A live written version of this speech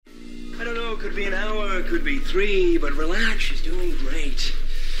could be an hour, could be 3, but relax, she's doing great.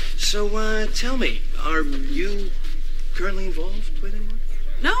 So, tell me, are you currently involved with anyone?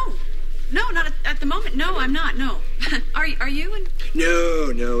 No, not at the moment. No, I'm not, no. Are you?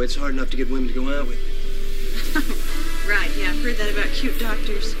 No, it's hard enough to get women to go out with me. Right, yeah, I've heard that about cute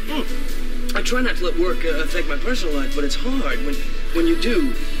doctors. I try not to let work affect my personal life, but it's hard when you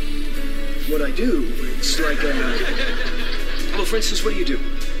do what I do. It's like, well, for instance, what do you do?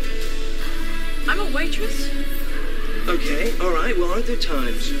 I'm a waitress. Okay, all right. Well, aren't there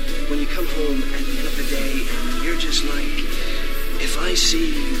times when you come home at the end of the day and you're just like, if I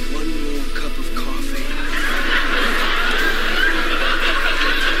see one more cup of coffee...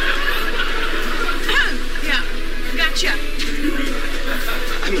 Yeah, gotcha.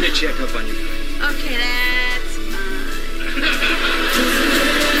 I'm going to check up on you. Okay, that's fine.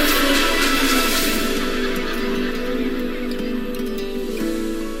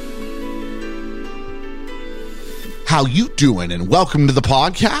 How you doing? And welcome to the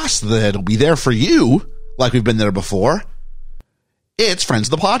podcast that'll be there for you, like we've been there before. It's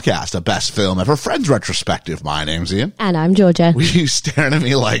Friends of the Podcast, a best film ever Friends retrospective. My name's Ian. And I'm Georgia. Were you staring at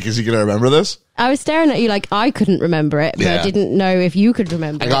me like, is he going to remember this? I was staring at you like I couldn't remember it, but Yeah. I didn't know if you could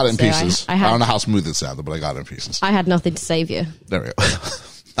remember it. I got it in pieces. I I don't know how smooth it sounded, but I got it in pieces. I had nothing to save you. There we go.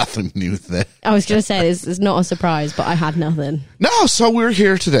 Nothing new there. I was going to say, this is not a surprise, but I had nothing. No, so we're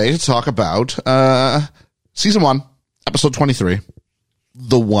here today to talk about Season 1, Episode 23,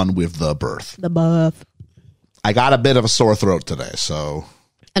 the one with the birth. The birth. I got a bit of a sore throat today, so...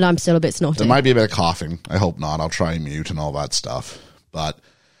 And I'm still a bit snotty. There might be a bit of coughing. I hope not. I'll try and mute and all that stuff. But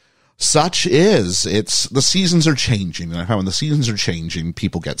such is. The seasons are changing. And I find when the seasons are changing,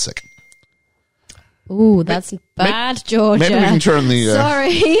 people get sick. Ooh, that's bad, Georgia. Maybe we can turn the...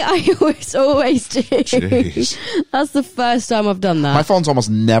 Sorry, I always do. Jeez. That's the first time I've done that. My phone's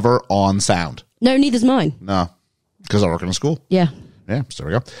almost never on sound. No, neither's mine. No. Because I work in a school. Yeah. Yeah, so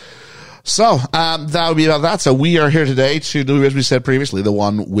there we go. So, that would be about that. So we are here today to do, as we said previously, the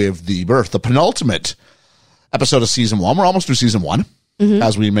one with the birth, the penultimate episode of Season 1. We're almost through Season 1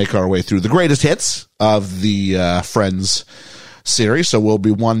 as we make our way through the greatest hits of the Friends series. So we'll be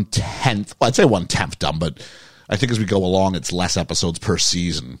 1/10, well, I'd say 1/10 done, but I think as we go along, it's less episodes per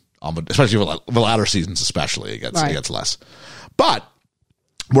season, especially with the latter seasons especially, it gets less. But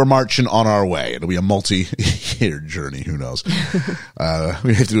we're marching on our way. It'll be a multi-year journey. Who knows? We have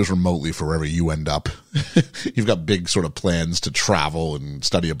to do this remotely for wherever you end up. You've got big sort of plans to travel and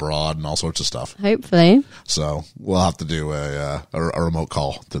study abroad and all sorts of stuff. Hopefully. So we'll have to do a remote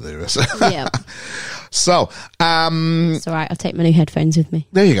call to do this. Yeah. So, It's all right. I'll take my new headphones with me.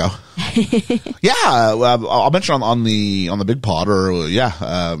 there you go. Yeah. I'll mention on the big pod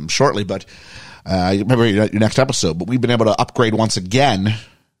shortly, but remember your next episode, but we've been able to upgrade once again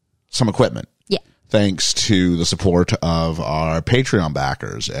some equipment. Yeah. Thanks to the support of our Patreon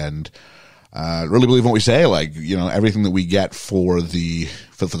backers, and really believe what we say. Like, everything that we get for the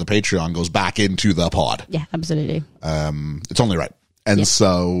Patreon goes back into the pod. Yeah, absolutely. It's only right. And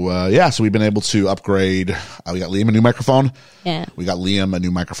so we've been able to upgrade. We got Liam a new microphone. Yeah. We got Liam a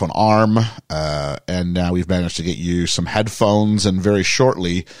new microphone arm, and now we've managed to get you some headphones. And very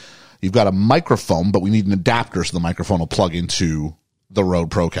shortly, you've got a microphone, but we need an adapter so the microphone will plug into the Rode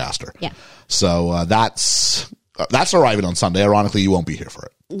Procaster. Yeah. So that's arriving on Sunday. Ironically, you won't be here for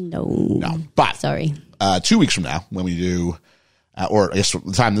it. No. But Sorry. 2 weeks from now, when we do, or I guess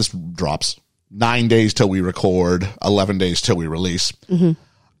the time this drops, 9 days till we record, 11 days till we release.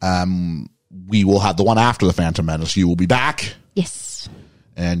 Mm-hmm. We will have the one after the Phantom Menace. You will be back. Yes.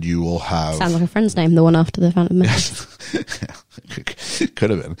 And you will have... Sounds like a friend's name, the one after the Phantom Menace. Could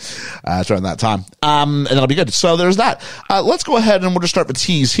have been. It's around that time. And that'll be good. So there's that. Let's go ahead and we'll just start the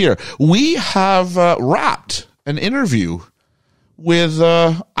tease here. We have wrapped an interview with,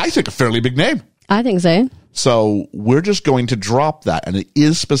 I think, a fairly big name. I think so. So we're just going to drop that, and it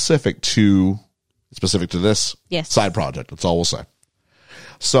is specific to this side project. That's all we'll say.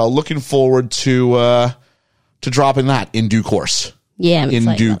 So looking forward to dropping that in due course. Yeah, I'm in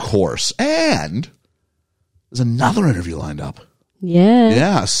excited due about course. And there's another interview lined up. Yeah.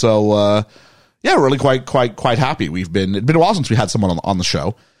 Yeah. So really quite happy. It'd been a while since we had someone on the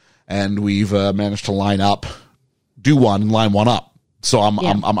show, and we've managed to line one up. So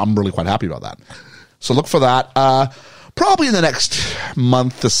I'm really quite happy about that. So look for that. Probably in the next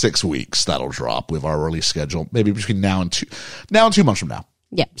month to 6 weeks, that'll drop with our release schedule. Maybe between now and 2 months from now.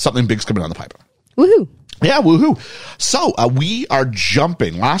 Yeah. Something big's coming down the pipe. Woohoo. Yeah, woohoo. So we are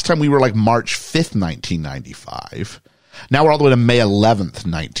jumping. Last time we were like March 5th, 1995. Now we're all the way to May 11th,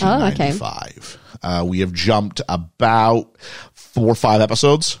 1995. We have jumped about 4 or 5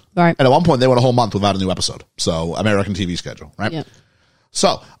 episodes. Right. And at one point, they went a whole month without a new episode. So, American TV schedule, right? Yep.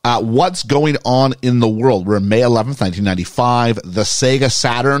 So, what's going on in the world? We're in May 11th, 1995. The Sega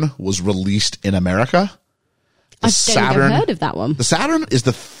Saturn was released in America. I don't think I've heard of that one. The Saturn is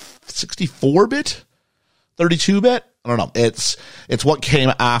the 64-bit, 32-bit. I don't know. It's what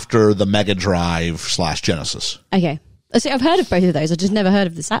came after the Mega Drive / Genesis. Okay. See, I've heard of both of those. I just never heard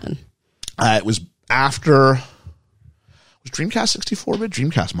of the Saturn. It was after. Was Dreamcast 64-bit?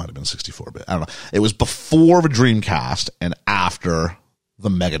 Dreamcast might have been 64-bit. I don't know. It was before the Dreamcast and after the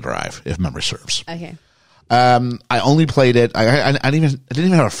Mega Drive, if memory serves. Okay. I only played it. I didn't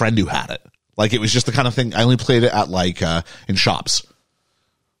even have a friend who had it. Like, it was just the kind of thing. I only played it at in shops.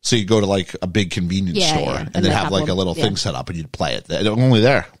 So you go to like a big convenience store and they have like a little thing set up and you'd play it. It was only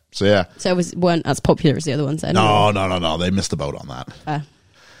there. So yeah. So it weren't as popular as the other ones then? No. They missed the boat on that. And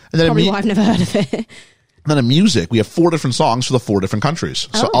then probably why I've never heard of it. Then in music, we have 4 different songs for the 4 different countries.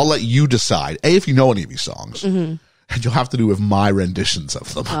 So I'll let you decide, A, if you know any of these songs. And you'll have to do with my renditions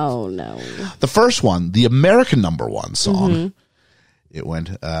of them. Oh, no. The first one, the American #1 song, it went,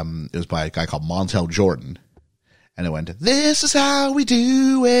 it was by a guy called Montel Jordan. And it went, this is how we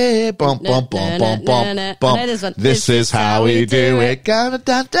do it. Bump, bump, bump, bump, bump, bump. This is how we do it.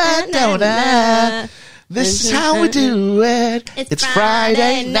 This is how we do it. It's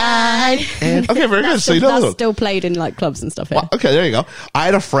Friday night. And, okay, very good. So you know that's still played in like clubs and stuff here. Well, okay, there you go. I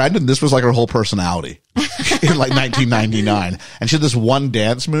had a friend, and this was like her whole personality in like 1999. And she had this one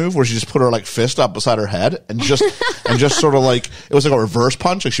dance move where she just put her like fist up beside her head and just sort of like, it was like a reverse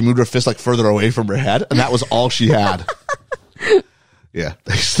punch. Like she moved her fist like further away from her head, and that was all she had. Yeah,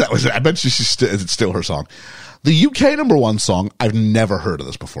 that was. I bet it's still her song. The UK #1 song, I've never heard of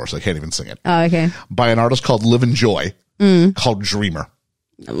this before, so I can't even sing it. Oh, okay. By an artist called Live and Joy, called Dreamer.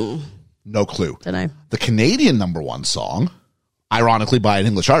 No clue. Don't know. The Canadian #1 song, ironically by an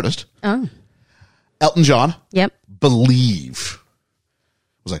English artist, Elton John, Yep. Believe.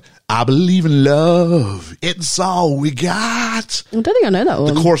 It was like, I believe in love, it's all we got. I don't think I know that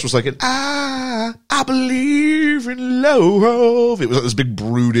one. The chorus was like, I believe in love. It was like this big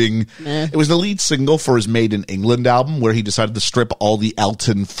brooding. It was the lead single for his Made in England album where he decided to strip all the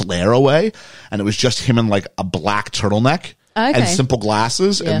Elton flair away. And it was just him in like a black turtleneck and simple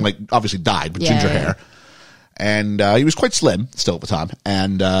glasses and like obviously dyed with ginger hair. And he was quite slim still at the time.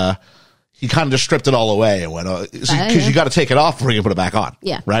 And he kind of just stripped it all away and went, because you got to take it off before you can put it back on.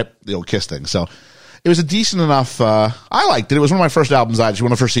 Yeah. Right? The old Kiss thing. So it was a decent enough, I liked it. It was one of my first albums, actually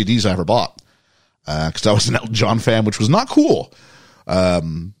one of the first CDs I ever bought. Because I was an Elton John fan, which was not cool.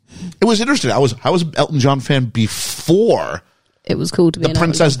 It was interesting. I was an Elton John fan before it was cool to be the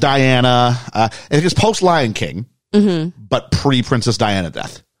Princess Diana. I think it's post Lion King, but pre Princess Diana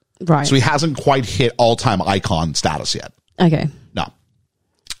death. Right. So he hasn't quite hit all time icon status yet. Okay. No.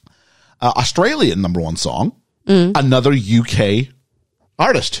 Australian #1 song, another UK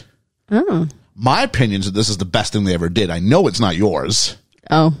artist. Oh. My opinion is that this is the best thing they ever did. I know it's not yours.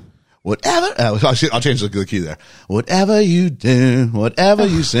 Oh. Whatever, I'll change the key there. Whatever you do, whatever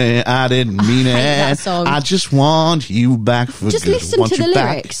you say, I didn't mean it. That song. I just want you back for just good. Listen to the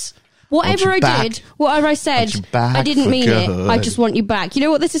lyrics. Whatever I did, whatever I said, I didn't mean it. I just want you back. You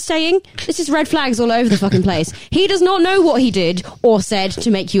know what this is saying? This is red flags all over the fucking place. He does not know what he did or said to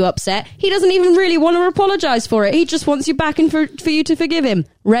make you upset. He doesn't even really want to apologize for it. He just wants you back and for you to forgive him.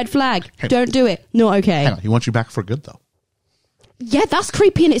 Red flag. Don't do it. Not okay. Hang on, he wants you back for good, though. Yeah, that's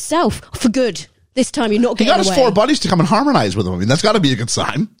creepy in itself. For good. This time you're not getting away. He got his 4 buddies to come and harmonize with him. I mean, that's got to be a good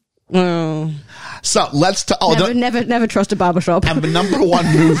sign. Oh. So let's never trust a barbershop. And the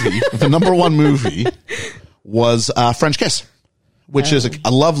 #1 movie was French Kiss, which is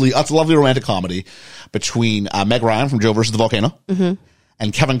a lovely romantic comedy between Meg Ryan from Joe versus the Volcano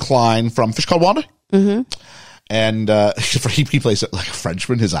and Kevin Kline from Fish Called Wanda. And he plays it like a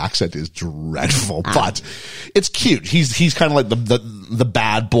Frenchman. His accent is dreadful, but it's cute. He's kind of like the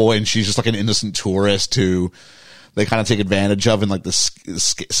bad boy, and she's just like an innocent tourist who they kind of take advantage of in like the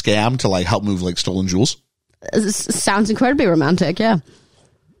scam to like help move like stolen jewels. Sounds incredibly romantic. Yeah.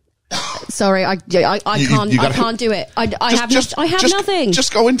 Sorry, I can't do it. I have nothing.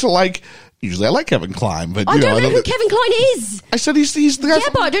 Just go into like. Usually I like Kevin Kline, but I don't know who Kevin Kline is. I said he's the guy. Yeah,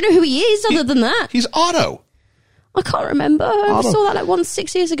 but I don't know who he is other than that. He's Otto. I can't remember. I saw that like once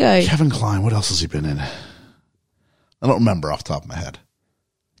 6 years ago. Kevin Kline. What else has he been in? I don't remember off the top of my head.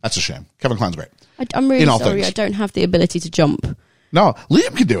 That's a shame. Kevin Kline's great. I'm really sorry. I don't have the ability to jump. No,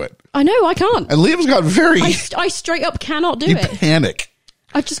 Liam can do it. I know, I can't. And Liam's got very... I straight up cannot do it. You panic.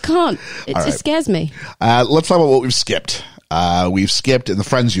 I just can't. It just scares me. Let's talk about what we've skipped. We've skipped in the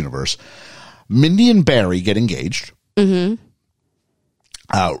Friends universe. Mindy and Barry get engaged.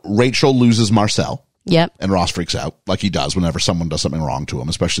 Rachel loses Marcel. Yep. And Ross freaks out, like he does whenever someone does something wrong to him,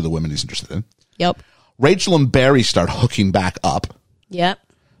 especially the women he's interested in. Yep. Rachel and Barry start hooking back up. Yep.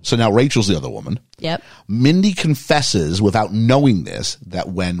 So now Rachel's the other woman. Yep. Mindy confesses, without knowing this, that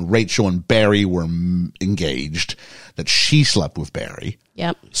when Rachel and Barry were engaged, that she slept with Barry.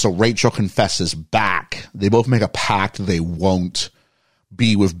 Yep. So Rachel confesses back. They both make a pact they won't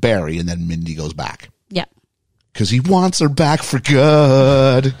be with Barry, and then Mindy goes back. Yep. Because he wants her back for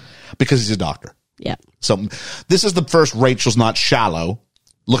good. Because he's a doctor. Yep. So this is the first Rachel's not shallow.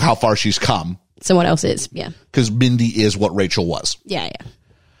 Look how far she's come. Someone else is, yeah. Because Mindy is what Rachel was. Yeah,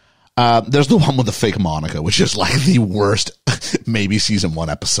 yeah. There's the one with the fake Monica, which is like the worst, maybe season 1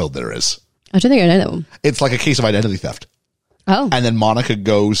 episode there is. I don't think I know that one. It's like a case of identity theft. Oh. And then Monica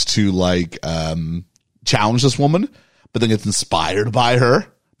goes to like challenge this woman, but then gets inspired by her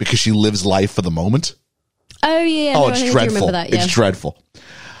because she lives life for the moment. Oh, yeah. Oh, no, it's I dreadful. remember that, yeah. It's dreadful.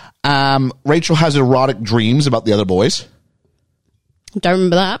 Rachel has erotic dreams about the other boys. Don't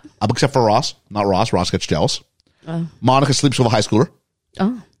remember that. Except for Ross. Not Ross. Ross gets jealous. Oh. Monica sleeps with a high schooler.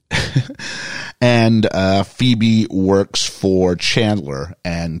 Oh. And Phoebe works for Chandler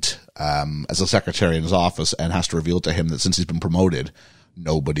and as a secretary in his office, and has to reveal to him that since he's been promoted,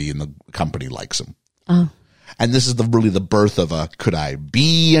 nobody in the company likes him. Oh. And this is really the birth of a could I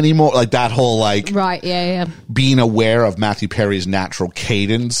be anymore? Like that whole right, yeah. Being aware of Matthew Perry's natural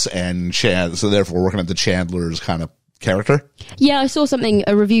cadence and so therefore working at the Chandler's kind of character. Yeah, I saw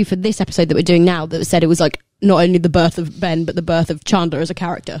a review for this episode that we're doing now that said it was like not only the birth of Ben, but the birth of Chandler as a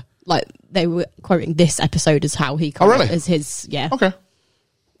character. Like they were quoting this episode as how he really? As his okay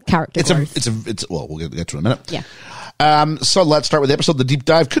character growth. It's well, we'll get to it in a minute. Yeah. So let's start with the episode, the deep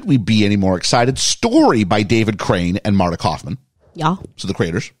dive. Could we be any more excited? Story by David Crane and Marta Kaufman. Yeah. So the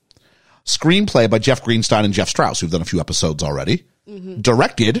creators. Screenplay by Jeff Greenstein and Jeff Strauss, who've done a few episodes already. Mm-hmm.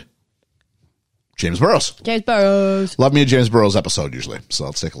 Directed James Burrows. James Burrows. Love me a James Burrows episode usually. So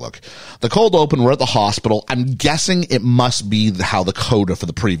let's take a look. The cold open, we're at the hospital. I'm guessing it must be how the coda for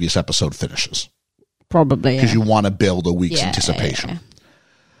the previous episode finishes. Probably, because you want to build a week's anticipation.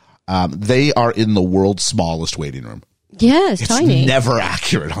 Yeah. They are in the world's smallest waiting room. Yeah, it's tiny. Never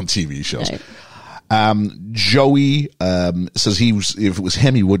accurate on TV shows. No. Joey says if it was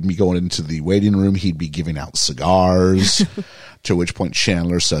him, he wouldn't be going into the waiting room. He'd be giving out cigars. To which point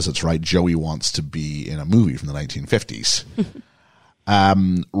Chandler says it's right. Joey wants to be in a movie from the 1950s.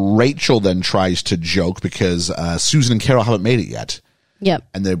 Rachel then tries to joke because Susan and Carol haven't made it yet. Yep.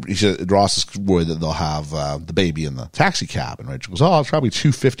 And Ross is worried that they'll have the baby in the taxi cab. And Rachel goes, it's probably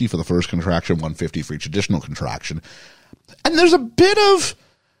 $250 for the first contraction, $150 for each additional contraction. And there's a bit of,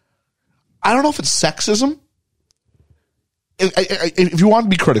 I don't know if it's sexism. If you want to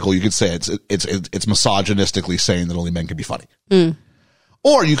be critical, you could say it's misogynistically saying that only men can be funny. Mm.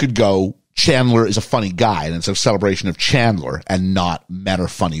 Or you could go, Chandler is a funny guy, and it's a celebration of Chandler, and not men are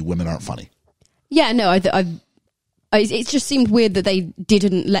funny, women aren't funny. Yeah, no, it just seemed weird that they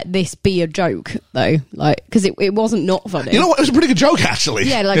didn't let this be a joke, though, because it wasn't not funny. You know what? It was a pretty good joke, actually.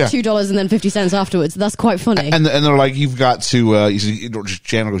 Yeah, $2 and then 50 cents afterwards. That's quite funny. And they're like, you've got to.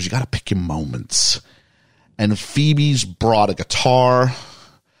 Chandler goes, you got to pick your moments. And Phoebe's brought a guitar,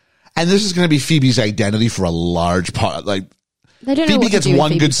 and this is going to be Phoebe's identity for a large part. Like, they don't Phoebe know gets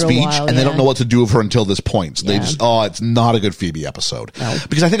one good speech, and they don't know what to do with her until this point. So they just, it's not a good Phoebe episode. No.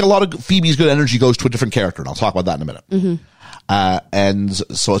 Because I think a lot of Phoebe's good energy goes to a different character, and I'll talk about that in a minute. Mm-hmm. And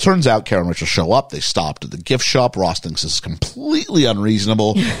so it turns out Karen and Rachel show up. They stopped at the gift shop. Ross thinks this is completely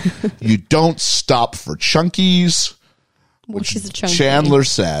unreasonable. You don't stop for Chunkies. Which is a Chunky. Chandler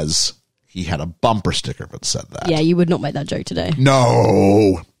says he had a bumper sticker that said that. Yeah, you would not make that joke today.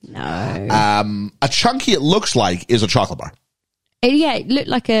 No. A Chunky, it looks like, is a chocolate bar. It looked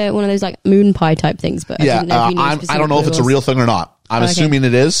like one of those moon pie type things, but yeah, I don't know if it's a real thing or not. I'm assuming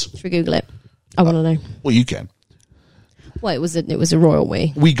it is. Should we Google it? I want to know. Well, you can. Well, it was a royal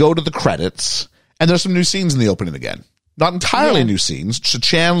we. We go to the credits, and there's some new scenes in the opening again. Not entirely new scenes.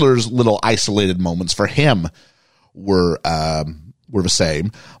 Chandler's little isolated moments for him were the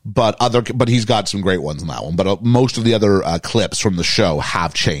same, but he's got some great ones in that one. But most of the other clips from the show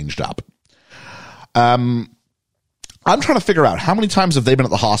have changed up. I'm trying to figure out how many times have they been at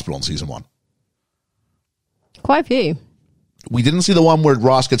the hospital in season 1? Quite a few. We didn't see the one where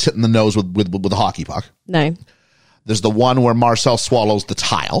Ross gets hit in the nose with a hockey puck. No. There's the one where Marcel swallows the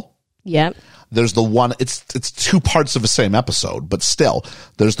tile. Yep. There's the one, it's 2 parts of the same episode, but still,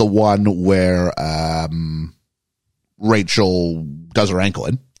 there's the one where Rachel does her ankle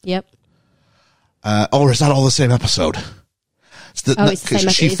in. Yep. Or is that all the same episode? It's the same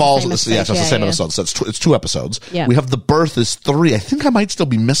she falls. It's the same episode. So it's 2 episodes. Yeah. We have The Birth is 3. I think I might still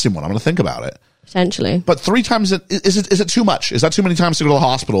be missing one. I'm going to think about it. Potentially. But 3 times, is it too much? Is that too many times to go to the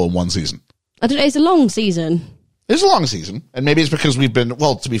hospital in one season? I don't know. It's a long season. It's a long season. And maybe it's because we've been,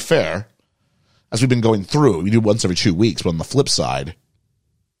 well, to be fair, as we've been going through, we do once every 2 weeks. But on the flip side,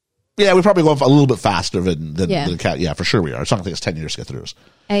 yeah, we probably go a little bit faster than Cat. Yeah, for sure we are. It's not going to take us 10 years to get through this.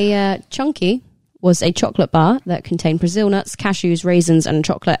 A Chunky was a chocolate bar that contained Brazil nuts, cashews, raisins, and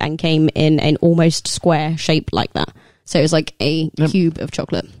chocolate, and came in an almost square shape like that. So it was like a cube of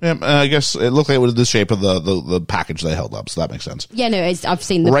chocolate. Yeah, I guess it looked like it was the shape of the package they held up, so that makes sense. Yeah, no, I've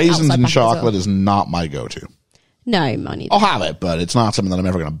seen the raisins and chocolate is not my go-to. No, mine either. I'll have it, but it's not something that I'm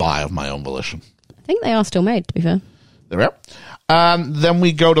ever going to buy of my own volition. I think they are still made, to be fair. There we are. Then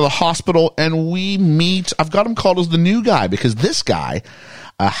we go to the hospital and we meet, I've got him called as the new guy because this guy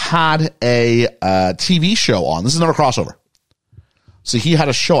had a TV show on. This is another crossover. So he had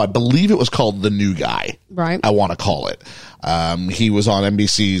a show, I believe it was called The New Guy. Right. I want to call it. He was on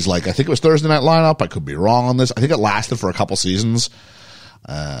NBC's, I think it was Thursday Night Lineup. I could be wrong on this. I think it lasted for a couple seasons.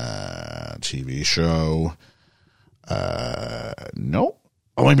 TV show. No.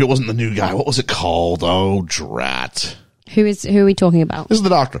 Oh, maybe it wasn't The New Guy. What was it called? Oh, drat. Who are we talking about? This is the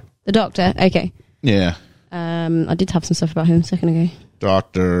doctor. The doctor, okay. Yeah. I did have some stuff about him a second ago.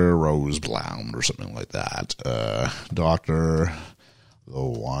 Dr. Roseblound or something like that. Doctor, the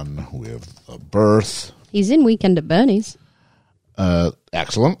one with the birth. He's in Weekend at Bernie's.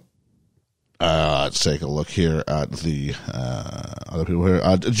 Excellent. Let's take a look here at the other people here.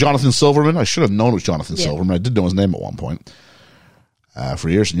 Jonathan Silverman. I should have known it was Jonathan Silverman. I did know his name at one point. For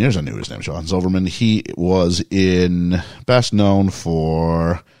years and years, I knew his name, Jonathan Silverman. He was best known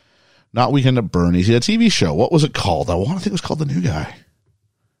for not Weekend at Bernie's. He had a TV show. What was it called? I think it was called The New Guy.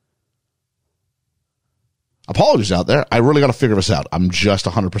 Apologies out there. I really got to figure this out. I'm just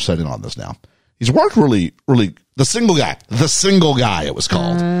 100% in on this now. He's worked really, really. The Single Guy, it was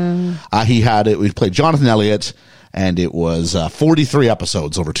called. We played Jonathan Elliott, and it was 43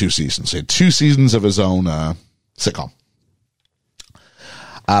 episodes over 2 seasons. He had 2 seasons of his own sitcom.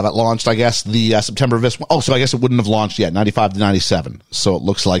 That launched, I guess, the September of this one. Oh, so I guess it wouldn't have launched yet, 95 to 97. So it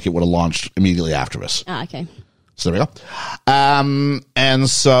looks like it would have launched immediately after this. Okay. So there we go. And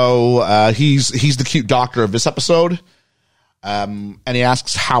so he's the cute doctor of this episode. And he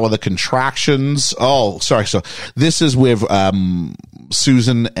asks, how are the contractions? Oh, sorry. So this is with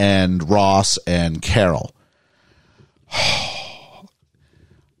Susan and Ross and Carol.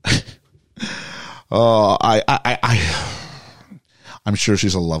 I'm sure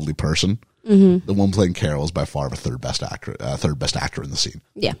she's a lovely person. Mm-hmm. The one playing Carol is by far the third best actor in the scene.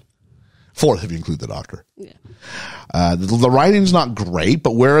 Yeah. 4th if you include the doctor. Yeah. The writing's not great,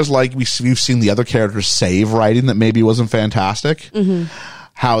 but whereas we've seen the other characters save writing that maybe wasn't fantastic. Mm-hmm.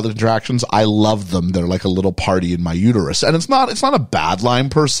 How are the contractions? I love them. They're like a little party in my uterus, and it's not a bad line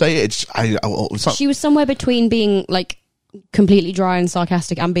per se. It's not. She was somewhere between being completely dry and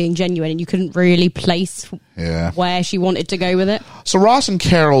sarcastic and being genuine, and you couldn't really place where she wanted to go with it. So Ross and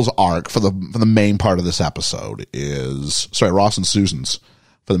Carol's arc for the main part of this episode Ross and Susan's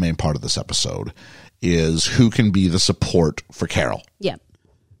for the main part of this episode is who can be the support for Carol. Yeah.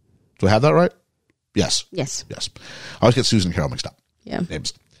 Do I have that right? Yes. Yes. Yes. I always get Susan and Carol mixed up. Yeah.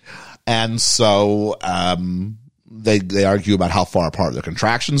 Names. And so they argue about how far apart their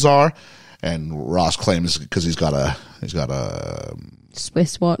contractions are. And Ross claims because he's got a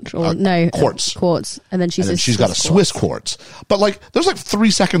Swiss watch or quartz, and then she's got a Swiss quartz. But there's 3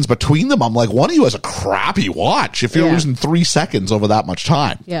 seconds between them. I'm like, one of you has a crappy watch if you're losing 3 seconds over that much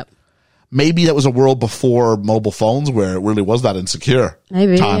time. Yep. Maybe that was a world before mobile phones where it really was that insecure.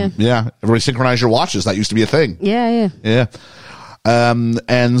 Maybe time. Yeah. Everybody synchronize your watches. That used to be a thing. Yeah.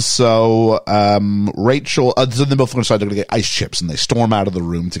 And so Rachel, so they both decide they're going to get ice chips, and they storm out of the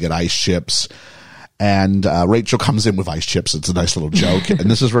room to get ice chips. And Rachel comes in with ice chips. It's a nice little joke. And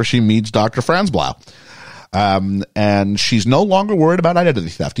this is where she meets Dr. Franzblau. And she's no longer worried about identity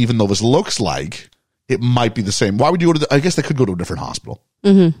theft, even though this looks like it might be the same. Why would you go to I guess they could go to a different hospital.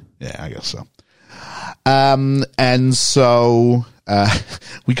 Mm-hmm. Yeah, I guess so. And so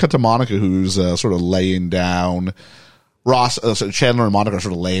we cut to Monica, who's sort of laying down. Ross, Chandler and Monica are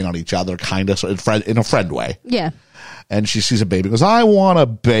sort of laying on each other, kind of in a friend way. Yeah. And she sees a baby and goes, I want a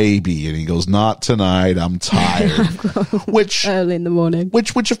baby. And he goes, not tonight. I'm tired. Which early in the morning.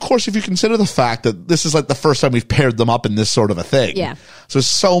 Which of course, if you consider the fact that this is the first time we've paired them up in this sort of a thing. Yeah.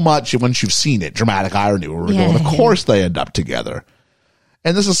 So much once you've seen it, dramatic irony where we're going, of course they end up together.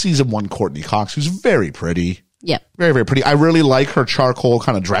 And this is season 1 Courtney Cox, who's very pretty. Yep. Very, very pretty. I really like her charcoal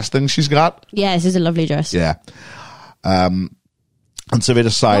kind of dress thing she's got. Yeah, this is a lovely dress. Yeah. And so they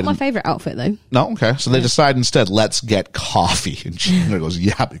decide... Not my favourite outfit, though. No? Okay. So they decide instead, let's get coffee. And Chandler goes,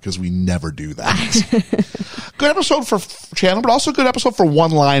 yeah, because we never do that. Good episode for Chandler, but also good episode for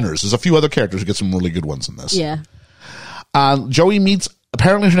one-liners. There's a few other characters who get some really good ones in this. Yeah. Joey meets...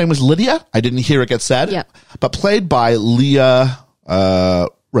 Apparently her name was Lydia. I didn't hear it get said. Yeah. But played by Leah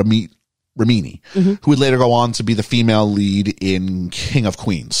Ramini, who would later go on to be the female lead in King of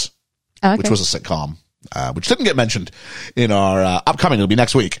Queens, which was a sitcom. Which didn't get mentioned in our upcoming, it'll be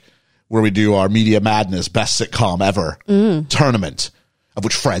next week, where we do our Media Madness Best Sitcom Ever tournament, of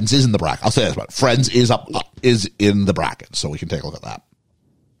which Friends is in the bracket. I'll say this about it. Friends is in the bracket, so we can take a look at that.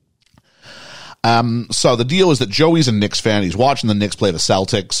 So the deal is that Joey's a Knicks fan. He's watching the Knicks play the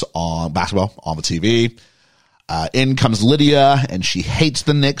Celtics on basketball on the TV. In comes Lydia, and she hates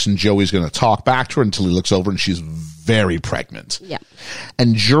the Knicks, and Joey's going to talk back to her until he looks over, and she's very pregnant. Yeah.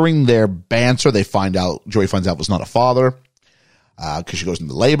 And during their banter, Joey finds out it was not a father, because she goes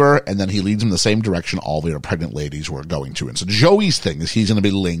into labor, and then he leads them in the same direction all the other pregnant ladies were going to. And so Joey's thing is he's going to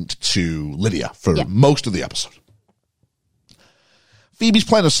be linked to Lydia for most of the episode. Phoebe's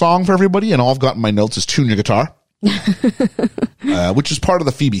playing a song for everybody, and all I've got in my notes is tune your guitar, which is part of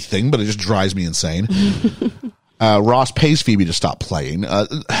the Phoebe thing, but it just drives me insane. Ross pays Phoebe to stop playing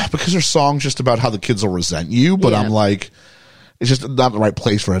because her song's just about how the kids will resent you, but I'm like, it's just not the right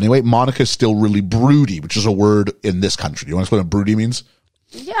place for it anyway. Monica's still really broody, which is a word in this country. Do you want to explain what broody means?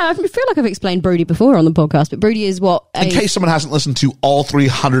 Yeah, I feel like I've explained broody before on the podcast, but broody is what... In case someone hasn't listened to all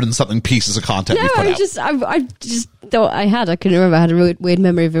 300 and something pieces of content we put out. I just thought I had. I couldn't remember. I had a weird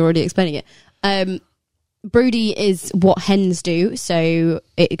memory of already explaining it. Broody is what hens do, so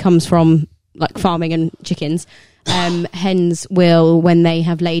it comes from like farming and chickens. Hens will, when they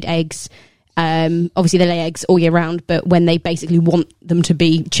have laid eggs... obviously they lay eggs all year round, but when they basically want them to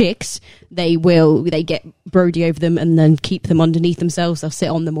be chicks, they get broody over them and then keep them underneath themselves. They'll sit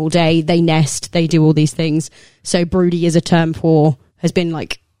on them all day. They nest. They do all these things. So broody is a term has been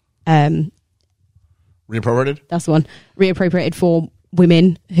like reappropriated. That's the one. Reappropriated for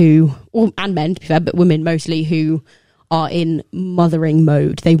women and men, to be fair, but women mostly who are in mothering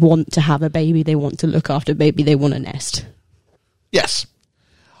mode. They want to have a baby. They want to look after a baby. They want to nest. Yes.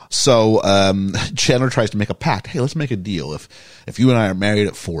 So Chandler tries to make a pact. Hey, let's make a deal. If you and I are married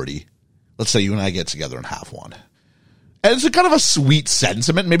at 40, let's say you and I get together and have one. And it's a kind of a sweet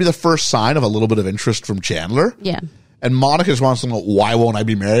sentiment, maybe the first sign of a little bit of interest from Chandler. Yeah. And Monica just wants to know, why won't I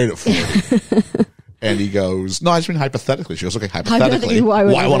be married at 40? And he goes, no, I just mean hypothetically. She goes, okay, hypothetically, why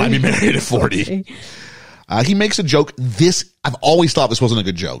won't I be married at 40? He makes a joke. I've always thought this wasn't a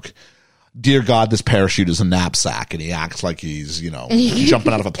good joke. Dear God, this parachute is a knapsack, and he acts like he's,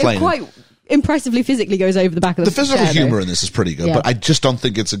 jumping out of a plane. It quite impressively physically goes over the back of the physical humor in this is pretty good, but I just don't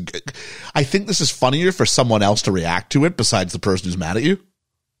think I think this is funnier for someone else to react to it besides the person who's mad at you.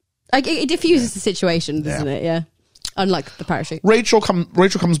 Like, it diffuses the situation, doesn't it? Yeah. Unlike the parachute. Rachel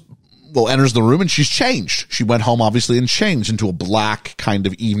enters the room, and she's changed. She went home, obviously, and changed into a black kind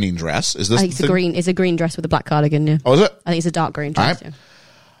of evening dress. Is this? I think it's a green dress with a black cardigan, yeah. Oh, is it? I think it's a dark green dress, yeah.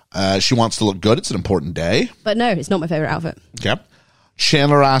 She wants to look good. It's an important day. But no, it's not my favorite outfit. Okay.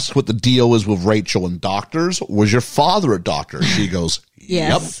 Chandler asks what the deal was with Rachel and doctors. Was your father a doctor? She goes,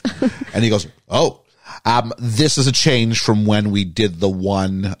 yes. Yep. And he goes, oh. This is a change from when we did the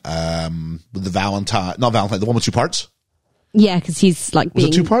one with the the one with 2 parts. Yeah, because he's like being...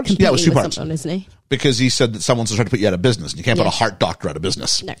 Was it 2 parts? Yeah, it was 2 parts. Isn't he? Because he said that someone's trying to put you out of business, and you can't put a heart doctor out of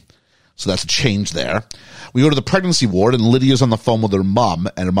business. No. So that's a change there. We go to the pregnancy ward, and Lydia's on the phone with her mom,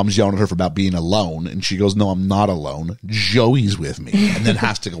 and her mom's yelling at her for about being alone, and she goes, no, I'm not alone. Joey's with me. And then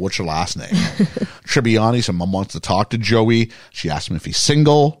has to go, what's your last name? Tribbiani, so mom wants to talk to Joey. She asks him if he's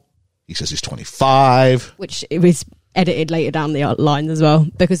single. He says he's 25. Which it was edited later down the line as well,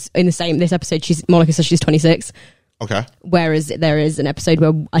 because in this episode, Monica says she's 26. Okay. Whereas there is an episode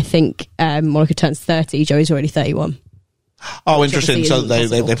where I think Monica turns 30, Joey's already 31. Oh, interesting. So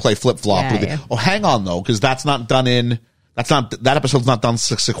they play flip-flop. Yeah. Oh, hang on, though, because that episode's not done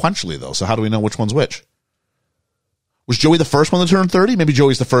sequentially, though. So how do we know which one's which? Was Joey the first one to turn 30? Maybe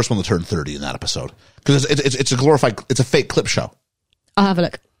Joey's the first one to turn 30 in that episode. Because it's a fake clip show. I'll have a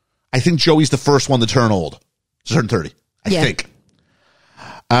look. I think Joey's the first one to turn 30. I think.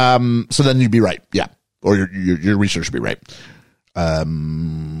 So then you'd be right. Yeah. Or your research would be right.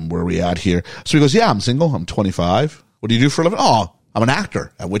 Where are we at here? So he goes, yeah, I'm single. I'm 25. What do you do for a living? Oh, I'm an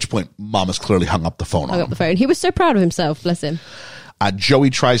actor. At which point, Mom has clearly hung up the phone on him. He was so proud of himself. Bless him.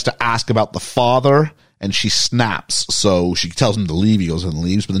 Joey tries to ask about the father, and she snaps. So she tells him to leave. He goes and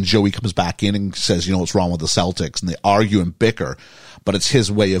leaves. But then Joey comes back in and says, you know, what's wrong with the Celtics? And they argue and bicker. But it's his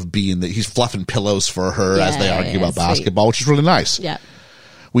way of being that he's fluffing pillows for her as they argue about basketball, which is really nice. Yeah.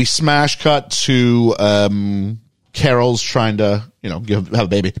 We smash cut to Carol's trying to, you know, have a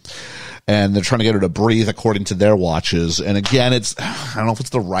baby. And they're trying to get her to breathe according to their watches. And again, I don't know if it's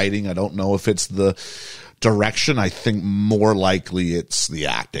the writing. I don't know if it's the direction. I think more likely it's the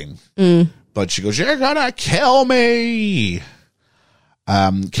acting. But she goes, "You're gonna kill me."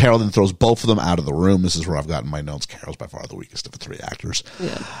 Carol then throws both of them out of the room. This is where I've gotten my notes. Carol's by far the weakest of the three actors.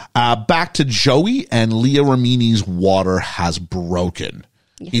 Yeah. Back to Joey, and Leah Remini's water has broken.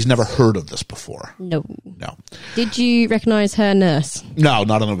 Yes. He's never heard of this before. No. Did you recognize her nurse? No,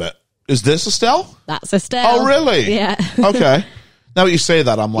 not a little bit. Is this Estelle? That's Estelle. Oh, really? Yeah. Okay. Now that you say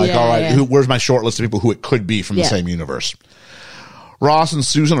that, I'm like, all right, where's my short list of people who it could be from the same universe? Ross and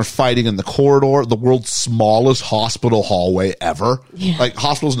Susan are fighting in the corridor, the world's smallest hospital hallway ever. Yeah. Like,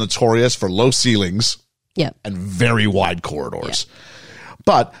 hospitals notorious for low ceilings and very wide corridors. Yeah.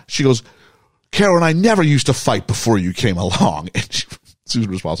 But she goes, "Carol and I never used to fight before you came along." And Susan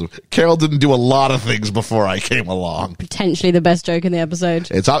responds, "Carol didn't do a lot of things before I came along." Potentially the best joke in the episode.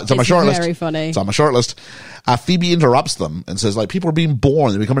 It's on my short list. Very funny. It's on my short list. Phoebe interrupts them and says, like, people are being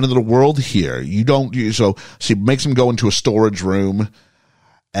born. They're coming into the world here. So she makes them go into a storage room,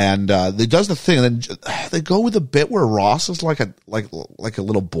 and they does the thing. And then they go with a bit where Ross is like a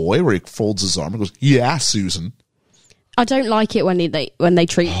little boy, where he folds his arm and goes, "Yeah, Susan." I don't like it when they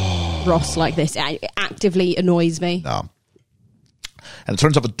treat Ross like this. It actively annoys me. No. And it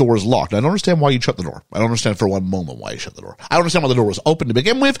turns out the door is locked. I don't understand why you shut the door. I don't understand for one moment why you shut the door. I don't understand why the door was open to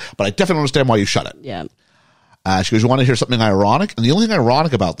begin with, but I definitely understand why you shut it. Yeah. She goes, "You want to hear something ironic?" And the only thing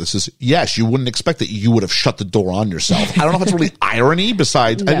ironic about this is, yes, you wouldn't expect that you would have shut the door on yourself. I don't know if it's really irony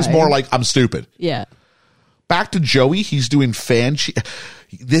besides, it's more like, I'm stupid. Yeah. Back to Joey. He's doing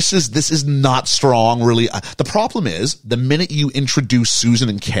This is not strong, really. The problem is, the minute you introduce Susan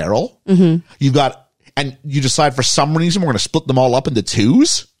and Carol, you've got, and you decide for some reason we're going to split them all up into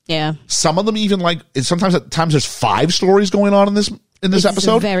twos. Yeah. Some of them even sometimes at times there's 5 stories going on in this episode. It's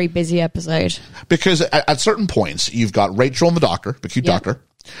a very busy episode. Because at certain points, you've got Rachel and the doctor, the cute doctor.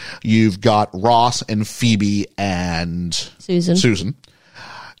 You've got Ross and Phoebe and Susan.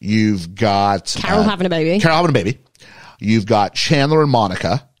 You've got Carol having a baby. You've got Chandler and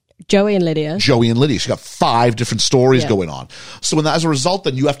Monica. Joey and Lydia. So you've got 5 different stories going on. So as a result,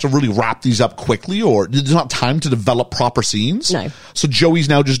 then you have to really wrap these up quickly, or there's not time to develop proper scenes. No. So Joey's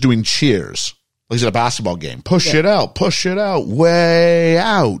now just doing cheers. Like he's at a basketball game. Push it out, way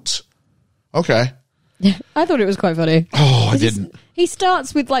out. Okay. I thought it was quite funny. Oh, I didn't. He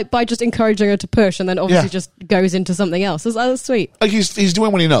starts with by just encouraging her to push, and then obviously just goes into something else. That's sweet. Like he's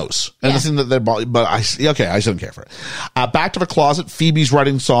doing what he knows, and the thing that I didn't care for it. Back to the closet. Phoebe's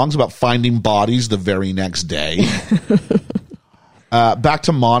writing songs about finding bodies the very next day. Back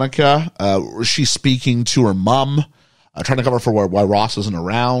to Monica. She's speaking to her mom, trying to cover for why Ross isn't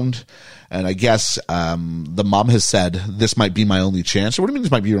around. And I guess the mom has said, "This might be my only chance." What do you mean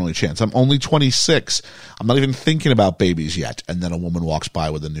this might be your only chance? I'm only 26. I'm not even thinking about babies yet. And then a woman walks by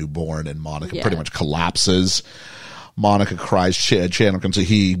with a newborn, and Monica pretty much collapses. Monica cries. Chandler comes.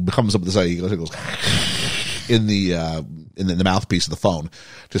 He comes up with this. He goes in the mouthpiece of the phone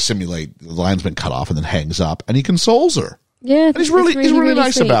to simulate the line's been cut off, and then hangs up. And he consoles her. Yeah, and he's really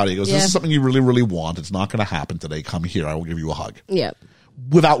nice sweet about it. He goes, "This is something you really, really want. It's not going to happen today. Come here. I will give you a hug." Yeah.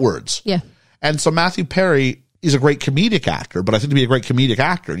 Without words. Yeah. And so Matthew Perry is a great comedic actor, but I think to be a great comedic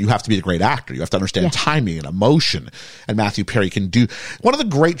actor, you have to be a great actor. You have to understand timing and emotion. And Matthew Perry can do. One of the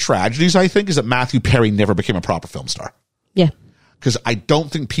great tragedies, I think, is that Matthew Perry never became a proper film star. Yeah. Because I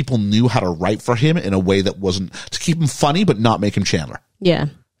don't think people knew how to write for him in a way that wasn't to keep him funny, but not make him Chandler. Yeah.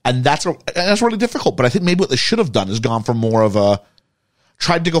 And that's really difficult. But I think maybe what they should have done is gone for more of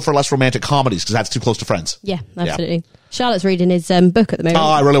tried to go for less romantic comedies, because that's too close to Friends. Yeah, absolutely. Yeah. Charlotte's reading his book at the moment. Oh,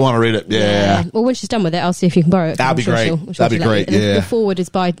 I really want to read it. Yeah. Well, when she's done with it, I'll see if you can borrow it. That'd be great. That'd be great. Yeah. The foreword is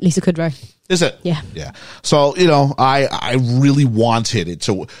by Lisa Kudrow. Is it? Yeah. Yeah. So, I really wanted it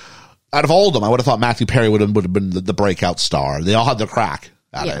to. Out of all of them, I would have thought Matthew Perry would have been the breakout star. They all had their crack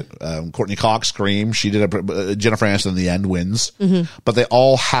at it. Courtney Cox, Scream. She did Jennifer Aniston in the end wins. Mm-hmm. But they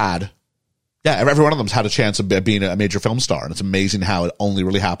all had. Yeah, every one of them's had a chance of being a major film star, and it's amazing how it only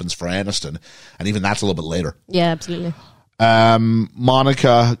really happens for Aniston, and even that's a little bit later. Yeah, absolutely.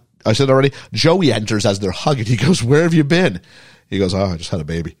 Monica, I said already, Joey enters as they're hugging. He goes, "Where have you been?" He goes, "Oh, I just had a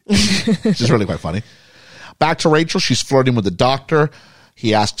baby." It's just really quite funny. Back to Rachel. She's flirting with the doctor.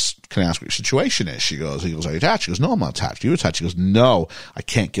 He asks, "Can I ask what your situation is?" He goes, "Are you attached?" She goes, "No, I'm not attached. Are you attached?" He goes, "No, I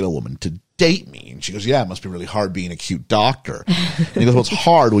can't get a woman to date me? And she goes, yeah, it must be really hard being a cute doctor. And he goes, well, it's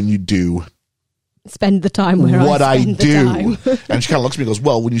hard when you do spend the time where what I do. And she kind of looks at me and goes,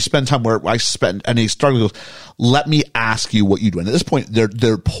 well, when you spend time where I spend, and he goes, let me ask you what you do. And at this point,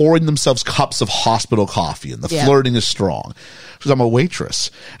 they're pouring themselves cups of hospital coffee and the flirting is strong. She goes, I'm a waitress.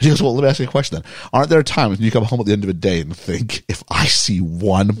 And she goes, well, let me ask you a question then. Aren't there times when you come home at the end of a day and think, if I see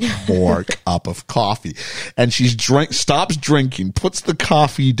one more cup of coffee? And she stops drinking, puts the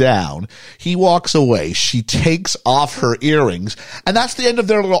coffee down. He walks away. She takes off her earrings. And that's the end of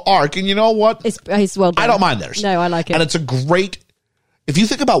their little arc. And you know what? It's well done. I don't mind theirs. No, I like it. And it's a great, if you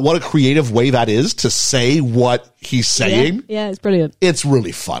think about what a creative way that is to say what he's saying. Yeah, it's brilliant. It's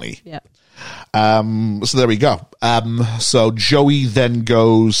really funny. Yeah. So there we go. So Joey then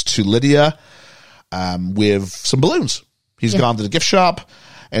goes to Lydia, with some balloons. He's gone to the gift shop,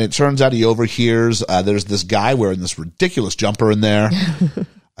 and it turns out he overhears, there's this guy wearing this ridiculous jumper in there.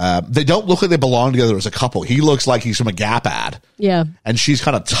 They don't look like they belong together as a couple. He looks like he's from a Gap ad. Yeah. And she's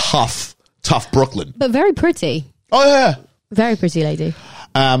kind of tough Brooklyn. But very pretty. Oh, yeah. Very pretty lady.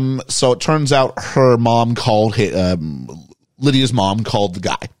 So it turns out her mom called, Lydia's mom called the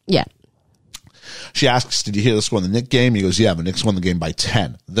guy. Yeah. She asks, did you hear the score in the Knicks game? He goes, yeah, the Knicks won the game by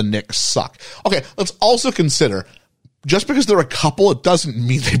 10. The Knicks suck. Okay, let's also consider, just because they're a couple, it doesn't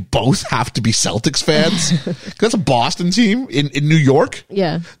mean they both have to be Celtics fans. That's a Boston team in New York.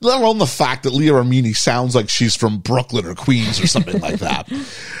 Yeah. Let alone the fact that Leah Remini sounds like she's from Brooklyn or Queens or something like that.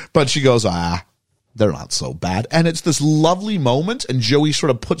 But she goes, they're not so bad. And it's this lovely moment, and Joey sort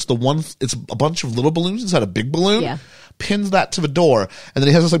of puts it's a bunch of little balloons inside a big balloon. Yeah. Pins that to the door, and then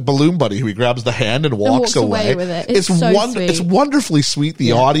he has this like balloon buddy who he grabs the hand and walks away with it. It's so sweet. It's wonderfully sweet.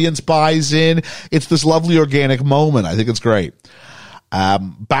 The audience buys in. It's this lovely organic moment. I think it's great.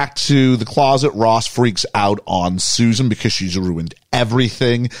 Back to the closet, Ross freaks out on Susan because she's ruined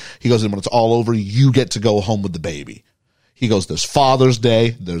everything. He goes, when it's all over, you get to go home with the baby. He goes, there's Father's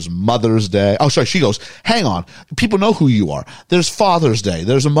Day, there's Mother's Day. Oh, sorry, she goes, hang on. People know who you are. There's Father's Day,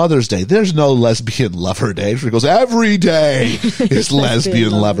 there's a Mother's Day. There's no Lesbian Lover Day. She goes, every day is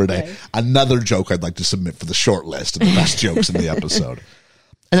Lesbian Lover Day. Another joke I'd like to submit for the short list of the best jokes in the episode.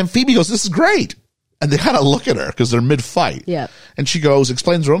 And then Phoebe goes, this is great. And they kind of look at her because they're mid-fight. Yeah. And she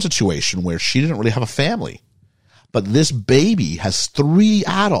explains her own situation where she didn't really have a family. But this baby has 3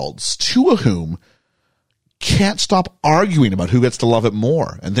 adults, 2 of whom can't stop arguing about who gets to love it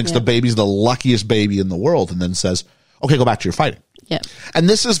more and thinks the baby's the luckiest baby in the world, and then says, okay, go back to your fighting. Yeah. And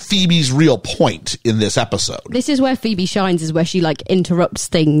this is Phoebe's real point in this episode. This is where Phoebe shines, is where she like interrupts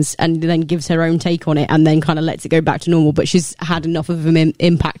things and then gives her own take on it and then kind of lets it go back to normal, but she's had enough of an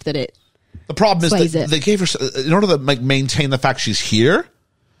impact that it The problem is that they gave her, in order to like maintain the fact she's here,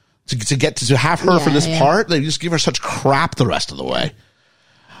 to have her for this part, they just give her such crap the rest of the way.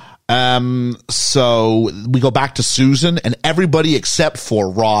 So we go back to Susan, and everybody except for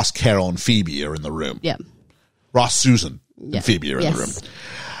Ross, Carol, and Phoebe are in the room. Yeah. Ross, Susan, and Phoebe are in the room.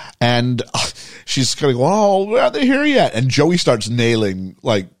 And she's kind of going, oh, are they here yet? And Joey starts nailing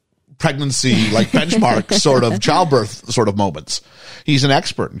like pregnancy, like benchmark sort of childbirth sort of moments. He's an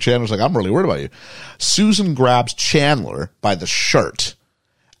expert. And Chandler's like, I'm really worried about you. Susan grabs Chandler by the shirt.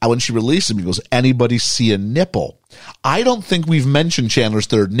 And when she releases him, he goes, anybody see a nipple? I don't think we've mentioned Chandler's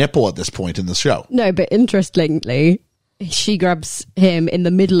third nipple at this point in the show. No, but interestingly, she grabs him in the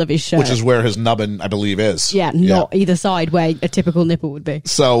middle of his shirt. Which is where his nubbin, I believe, is. Yeah, not either side where a typical nipple would be.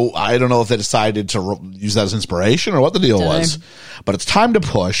 So I don't know if they decided to use that as inspiration or what the deal was. But it's time to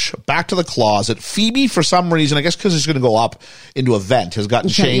push. Back to the closet. Phoebe, for some reason, I guess because he's going to go up into a vent, has gotten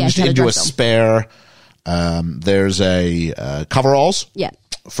changed into a spare. There's a coveralls. Yeah.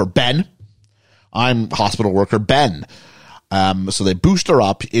 For Ben. I'm hospital worker Ben. So they boost her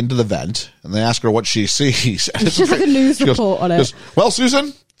up into the vent and they ask her what she sees. And it's just like a news report on it. Goes, well,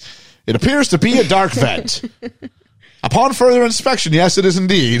 Susan, it appears to be a dark vent. Upon further inspection, yes, it is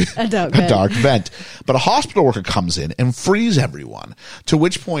indeed a dark vent. But a hospital worker comes in and frees everyone, to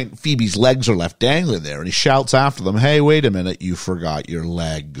which point Phoebe's legs are left dangling there and he shouts after them, hey, wait a minute, you forgot your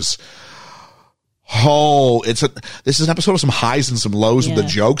legs. Oh, this is an episode of some highs and some lows with the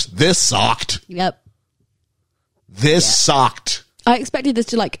jokes. This sucked. Yep. This sucked. I expected this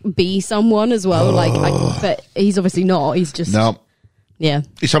to like be someone as well, but he's obviously not. He's just yeah.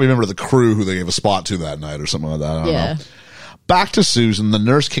 He's probably a member of the crew who they gave a spot to that night or something like that. I don't know. Back to Susan. The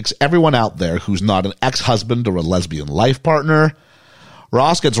nurse kicks everyone out there who's not an ex-husband or a lesbian life partner.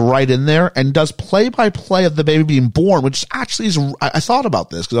 Ross gets right in there and does play-by-play of the baby being born, which actually is, I thought about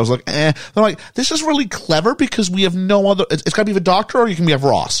this because I was like, I'm like, this is really clever because we have no other, it's got to be the doctor or you can have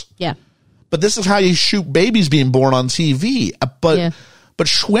Ross. Yeah. But this is how you shoot babies being born on TV. But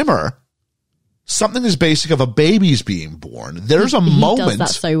Schwimmer something as basic of a baby's being born. There's a moment. He does that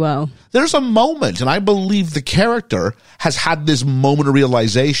so well. There's a moment, and I believe the character has had this moment of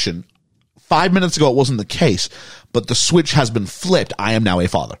realization. 5 minutes ago, it wasn't the case, but the switch has been flipped. I am now a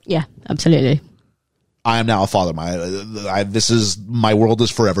father. Yeah, absolutely. I am now a father. My world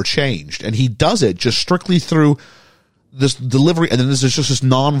is forever changed. And he does it just strictly through this delivery. And then there's just this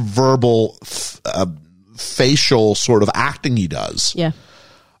nonverbal, facial sort of acting he does. Yeah.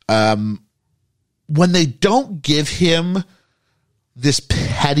 When they don't give him this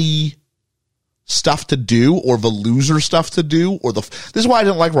petty stuff to do, or the loser stuff to do, or this is why I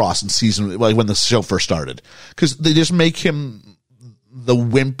didn't like Ross in season, like when the show first started, because they just make him the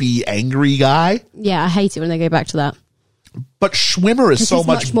wimpy, angry guy. Yeah, I hate it when they go back to that. But Schwimmer is so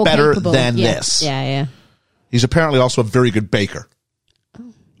much better than this. Yeah. He's apparently also a very good baker.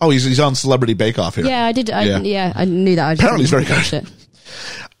 Oh, he's on Celebrity Bake Off here. Yeah, I did. I knew that. Apparently, he's very good.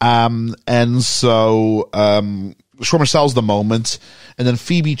 And so Schwimmer sells the moment, and then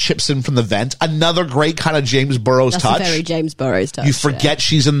Phoebe chips in from the vent. Another great kind of James Burrows touch. That's a very James Burrows touch. You forget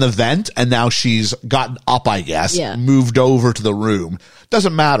she's in the vent, and now she's gotten up, I guess, moved over to the room.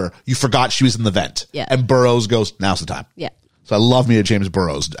 Doesn't matter. You forgot she was in the vent. Yeah. And Burrows goes, now's the time. Yeah. So I love me a James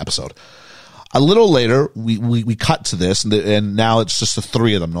Burrows episode. A little later, we cut to this, and now it's just the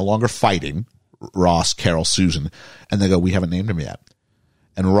three of them, no longer fighting, Ross, Carol, Susan, and they go, we haven't named him yet.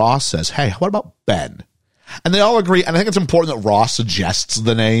 And Ross says, hey, what about Ben? And they all agree, and I think it's important that Ross suggests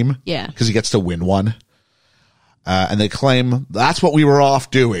the name. Yeah. Because he gets to win one. And they claim, that's what we were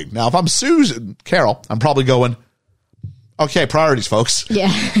off doing. Now, if I'm Susan, Carol, I'm probably going, okay, priorities, folks.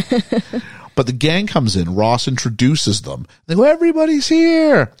 Yeah. But the gang comes in, Ross introduces them. They go, everybody's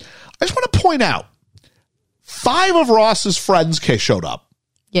here. I just want to point out, 5 of Ross's friends showed up.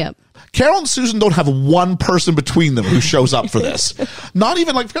 Yeah. Carol and Susan don't have one person between them who shows up for this. Not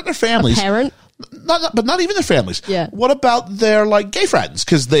even, like, forget their families. A parent? But not even their families. Yeah. What about their, like, gay friends?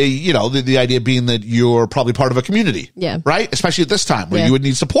 Because they, you know, the idea being that you're probably part of a community. Yeah. Right? Especially at this time where you would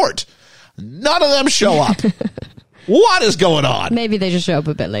need support. None of them show up. What is going on? Maybe they just show up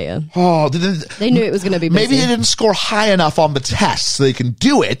a bit later. Oh, they knew it was going to be busy. Maybe they didn't score high enough on the test so they can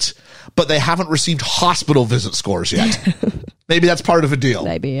do it, but they haven't received hospital visit scores yet. Maybe that's part of a deal.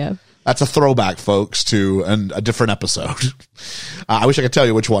 Maybe, yeah. That's a throwback, folks, to a different episode. I wish I could tell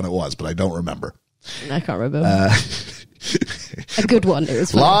you which one it was, but I don't remember. I can't remember. A good one. It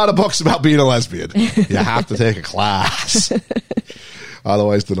was a lot of books about being a lesbian. You have to take a class.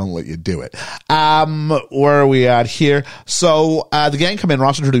 Otherwise, they don't let you do it. Where are we at here? So the gang come in.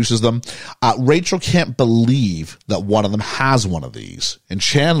 Ross introduces them. Rachel can't believe that one of them has one of these. And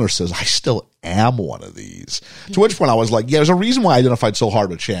Chandler says, I still am one of these. To which point I was like, yeah, there's a reason why I identified so hard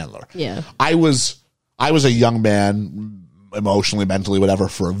with Chandler. Yeah. I was a young man, emotionally, mentally, whatever,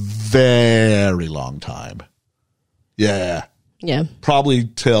 for a very long time. Yeah. Yeah. Probably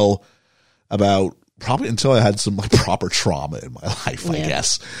until I had some like proper trauma in my life, I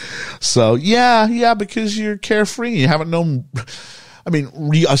guess. So yeah, because you're carefree. You haven't known, I mean,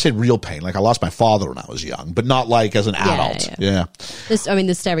 I said real pain. Like I lost my father when I was young, but not like as an adult. Yeah.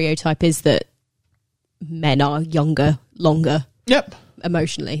 The stereotype is that men are younger, longer. Yep.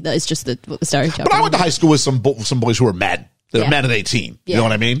 Emotionally. That is just what the stereotype But I went to high school with some boys who were men. They were men at 18. You know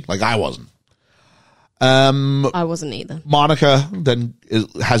what I mean? Like I wasn't. I wasn't either. Monica then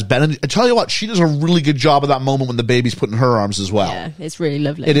has been, and I tell you what, she does a really good job of that moment when the baby's put in her arms as well. Yeah, it's really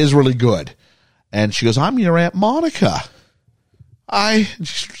lovely. It is really good. And she goes, I'm your Aunt Monica.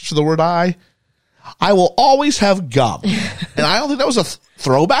 The word I will always have gum. And I don't think that was a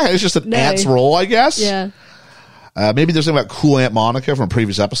throwback. It's just an aunt's role, I guess. Yeah. Maybe there's something about Cool Aunt Monica from a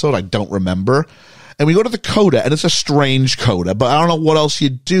previous episode. I don't remember. And we go to the coda, and it's a strange coda, but I don't know what else you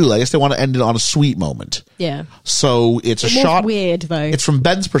do. I guess they want to end it on a sweet moment. Yeah. So it's a shot. Weird though. It's from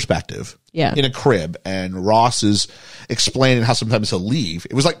Ben's perspective. Yeah. In a crib, and Ross is explaining how sometimes he'll leave.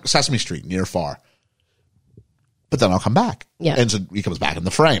 It was like Sesame Street, near far. But then I'll come back. Yeah. And so he comes back in the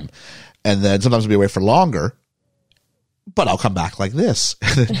frame, and then sometimes he'll be away for longer. But I'll come back like this.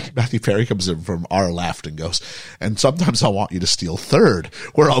 And then Matthew Perry comes in from our left and goes, and sometimes I want you to steal third,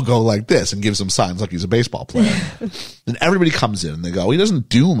 where I'll go like this and gives him signs like he's a baseball player. And everybody comes in and they go, he doesn't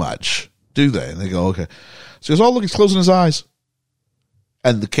do much, do they? And they go, okay. So he goes, oh, look, he's closing his eyes.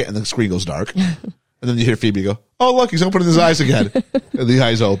 And the screen goes dark. And then you hear Phoebe go, oh, look, he's opening his eyes again. And the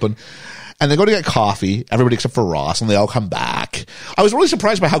eyes open. And they go to get coffee, everybody except for Ross, and they all come back. I was really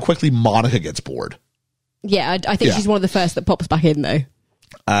surprised by how quickly Monica gets bored. Yeah, I think she's one of the first that pops back in, though.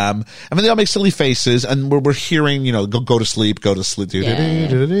 And then they all make silly faces, and we're hearing, go to sleep,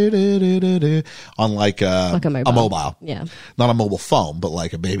 on like a mobile. Yeah. Not a mobile phone, but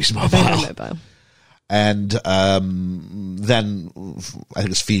like a baby's mobile. And then I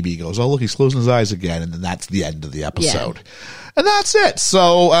think it's Phoebe goes, oh, look, he's closing his eyes again. And then that's the end of the episode. Yeah. And that's it.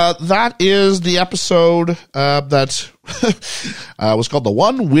 So that is the episode that was called The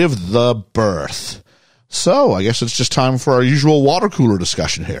One with the Birth. So I guess it's just time for our usual water cooler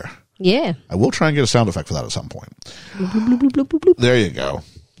discussion here. Yeah. I will try and get a sound effect for that at some point. There you go.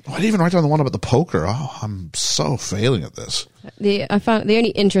 Oh, I didn't even write down the one about the poker. Oh, I'm so failing at this. I found the only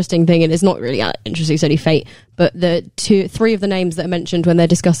interesting thing, and it's not really interesting, it's only fate, but the three of the names that are mentioned when they're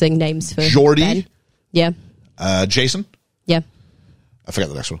discussing names for Jordy. Ben. Yeah. Jason. Yeah. I forgot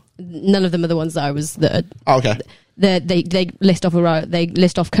the next one. None of them are the ones that I was. Okay. They list off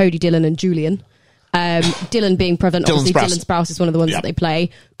Cody, Dylan, and Julian. Dylan being prevalent. Obviously, Dylan Sprouse is one of the ones that they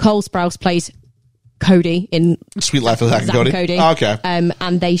play. Cole Sprouse plays Cody in Sweet Life of Zack and Cody. Oh, okay.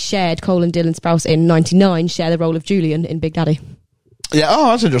 And they shared, Cole and Dylan Sprouse in 99 share the role of Julian in Big Daddy. Yeah. Oh,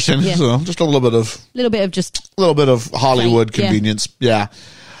 that's interesting. Yeah. So just a little bit of Hollywood convenience. Yeah.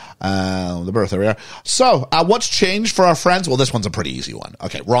 The birth there we are. So, what's changed for our friends? Well, this one's a pretty easy one.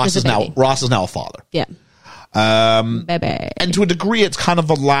 Okay, Ross is now a father. Yeah. Baby. And to a degree, it's kind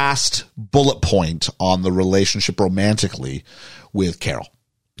of a last bullet point on the relationship romantically with Carol.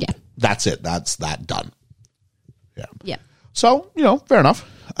 Yeah. That's it. That's that done. Yeah. Yeah. So, fair enough.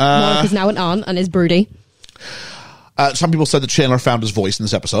 Monica's now an aunt and is broody. Some people said that Chandler found his voice in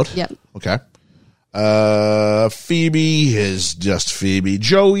this episode. Yep. Okay. Phoebe is just Phoebe.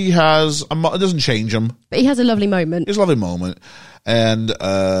 Joey it doesn't change him. But he has a lovely moment. It's a lovely moment. And,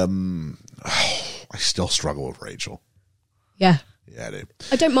 I still struggle with Rachel. Yeah. Yeah, I do.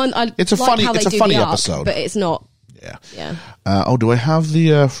 I don't mind. It's a funny episode. But it's not. Yeah. Yeah. Do I have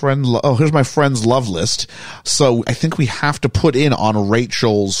the friend? Here's my friend's love list. So I think we have to put in on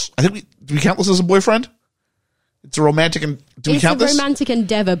Rachel's. Do we count this as a boyfriend? It's a romantic, and do we count this? It's a romantic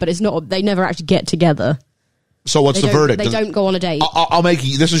endeavor, but it's not. They never actually get together. So what's the verdict? They don't go on a date. I'll make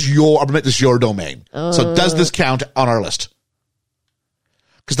this your domain. So does this count on our list?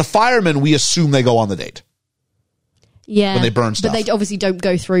 Because the firemen, we assume they go on the date. Yeah, when they burn stuff, but they obviously don't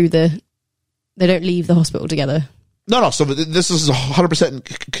go through they don't leave the hospital together. No. So this is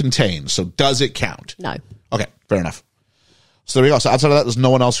 100% contained. So does it count? No. Okay, fair enough. So there we go. So outside of that, there's no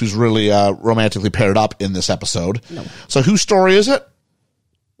one else who's really romantically paired up in this episode. No. So whose story is it?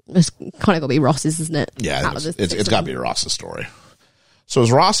 It's kind of got to be Ross's, isn't it? Yeah, it's got to be Ross's story. So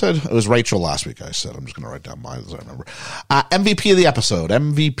as Ross said, it was Rachel last week, I said. I'm just going to write down mine as I remember. MVP of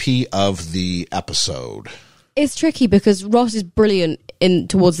the episode. It's tricky because Ross is brilliant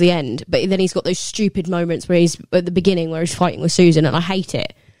towards the end, but then he's got those stupid moments where he's at the beginning where he's fighting with Susan, and I hate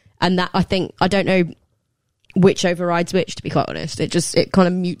it. And that, I don't know which overrides which, to be quite honest. It kind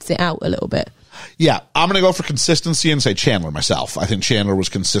of mutes it out a little bit. Yeah, I'm going to go for consistency and say Chandler myself. I think Chandler was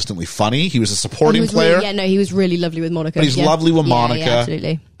consistently funny. He was a supporting player. He was really lovely with Monica. But he's lovely with Monica. Yeah,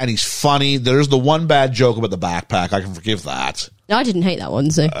 absolutely. And he's funny. There's the one bad joke about the backpack. I can forgive that. I didn't hate that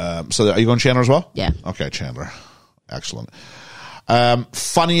one. So are you going Chandler as well? Yeah. Okay, Chandler. Excellent.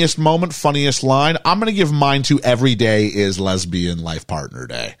 Funniest moment, funniest line. I'm going to give mine to Every Day is Lesbian Life Partner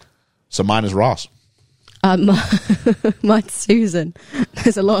Day. So mine is Ross. Mine's Susan.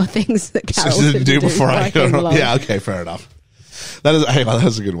 There's a lot of things that Carol didn't do before I came along. Yeah, okay, fair enough.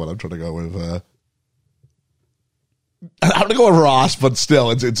 That's a good one. I'm trying to go with. I'm going to go with Ross, but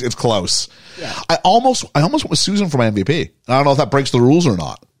still, it's close. Yeah. I almost went with Susan for my MVP. I don't know if that breaks the rules or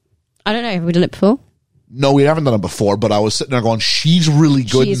not. I don't know. Have we done it before? No, we haven't done it before, but I was sitting there going, she's really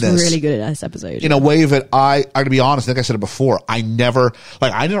good in this. She's really good at this episode. In a way that I to be honest, I think I said it before, I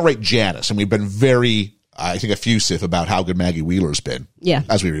didn't rate Janice, and we've been very, I think, effusive about how good Maggie Wheeler's been. Yeah.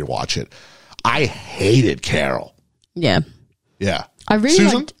 As we rewatch it. I hated Carol. Yeah. Yeah.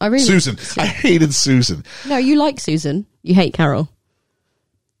 Susan. I hated Susan. No, you like Susan. You hate Carol.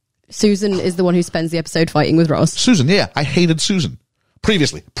 Susan is the one who spends the episode fighting with Ross. Susan, yeah. I hated Susan.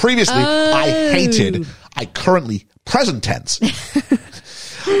 Previously, I currently, present tense.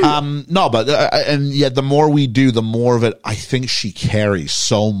 And yet the more we do, the more of it, I think she carries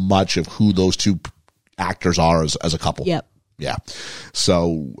so much of who those two actors are as a couple. Yep. Yeah.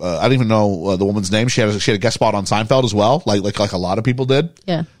 So, I don't even know the woman's name. She had a guest spot on Seinfeld as well, like a lot of people did.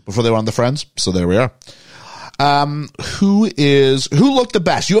 Yeah. Before they were on The Friends. So there we are. Who looked the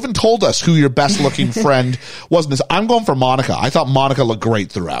best? You haven't told us who your best looking friend was in this. I'm going for Monica. I thought Monica looked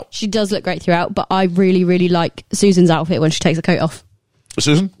great throughout. She does look great throughout, but I really, really like Susan's outfit when she takes her coat off.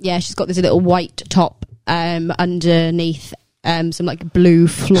 Susan? Yeah, she's got this little white top underneath, some like blue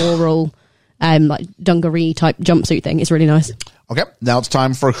floral, like dungaree type jumpsuit thing. It's really nice. Okay, now it's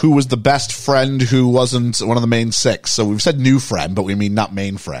time for who was the best friend who wasn't one of the main 6. So we've said new friend, but we mean not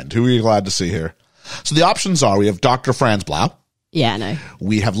main friend. Who are you glad to see here? So the options are, we have Dr. Franz Blau. Yeah, I know.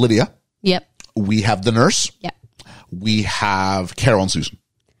 We have Lydia. Yep. We have the nurse. Yep. We have Carol and Susan.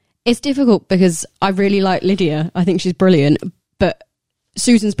 It's difficult because I really like Lydia. I think she's brilliant, but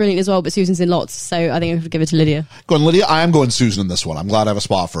Susan's brilliant as well, but Susan's in lots, so I think I have to give it to Lydia. Going Lydia? I am going Susan in this one. I'm glad I have a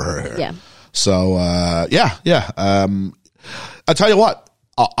spot for her here. Yeah. So, yeah. I'll tell you what,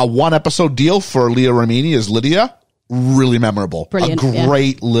 a 1-episode deal for Leah Remini as Lydia, really memorable. Brilliant. A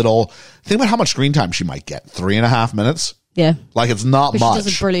great little, think about how much screen time she might get. 3.5 minutes. Yeah. Like, it's not much. She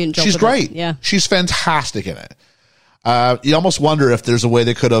does a brilliant job. She's great. Yeah. She's fantastic in it. You almost wonder if there's a way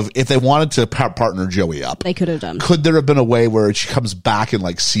they could have, if they wanted to partner Joey up. They could have done. Could there have been a way where she comes back in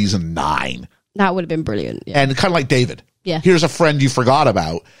like season 9? That would have been brilliant. Yeah. And kind of like David. Yeah. Here's a friend you forgot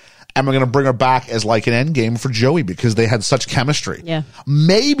about. And we're going to bring her back as like an end game for Joey because they had such chemistry. Yeah.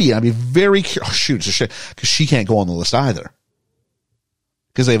 Maybe, I'd be very curious. Oh, shoot, because she can't go on the list either.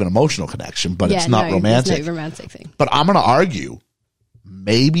 Because they have an emotional connection, but it's not romantic. There's no romantic thing. But I'm going to argue,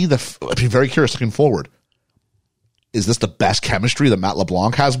 maybe I'd be very curious looking forward. Is this the best chemistry that Matt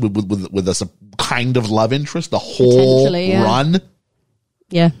LeBlanc has with this kind of love interest the whole run?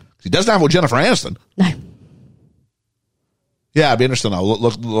 Yeah. He doesn't have with Jennifer Aniston. No. Yeah, it'd be interesting.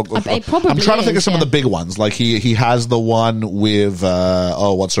 Look. I'm trying to think of some of the big ones. Like he has the one with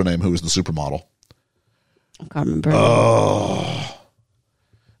what's her name? Who was the supermodel? I can't remember.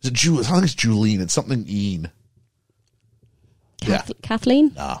 Is it Julie? I think it's Julene. It's something Ian.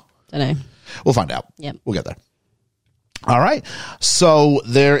 Kathleen? No. Don't know. We'll find out. Yep. We'll get there. All right. So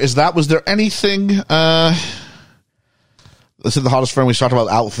there is that. Was there anything? This is the hottest friend. We talked about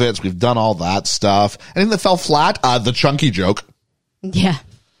outfits. We've done all that stuff. Anything that fell flat? The chunky joke. Yeah.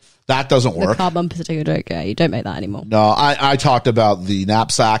 That doesn't work. The car bumper sticker joke. Yeah, you don't make that anymore. No, I talked about the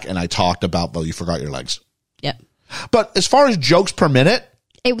knapsack and I talked about, well, you forgot your legs. Yep. But as far as jokes per minute,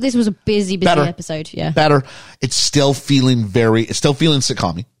 this was a busy episode. Yeah. Better. It's still feeling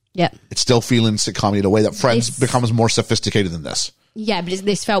sitcom-y. Yeah. It's still feeling sitcom-y in a way that Friends becomes more sophisticated than this. Yeah, but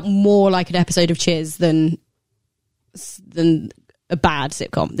this felt more like an episode of Cheers than a bad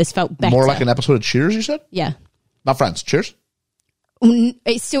sitcom. This felt better. More like an episode of Cheers, you said? Yeah. Not Friends. Cheers?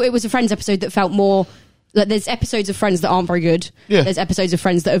 It was a Friends episode that felt more like there's episodes of Friends that aren't very good. Yeah. There's episodes of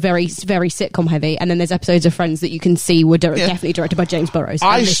Friends that are very, very sitcom heavy, and then there's episodes of Friends that you can see were definitely directed by James Burrows.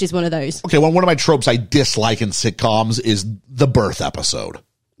 And this is one of those. Okay, one of my tropes I dislike in sitcoms is the birth episode.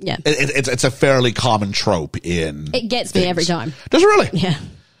 Yeah. It's a fairly common trope in It gets me every time. Does it really? Yeah.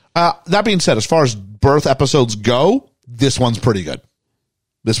 That being said, as far as birth episodes go, this one's pretty good.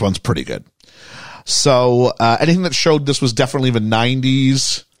 So anything that showed this was definitely the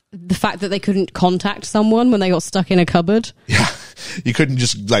 90s. The fact that they couldn't contact someone when they got stuck in a cupboard. Yeah. You couldn't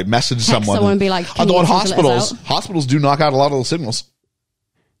just like message someone and be like, although in hospitals do knock out a lot of the signals.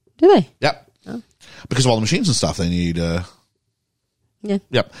 Do they? Yep. Oh. Because of all the machines and stuff they need. Yeah.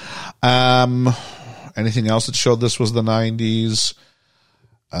 Yep. Anything else that showed this was the 90s?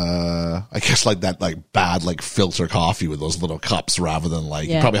 I guess like that, like bad, like filter coffee with those little cups rather than like,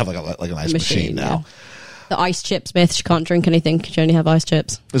 you probably have like a nice machine now. Yeah. The ice chips myth, she can't drink anything, she only have ice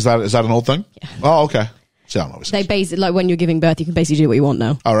chips. Is that an old thing? Yeah. Oh, okay. See, I don't know. They basically, like when you're giving birth, you can basically do what you want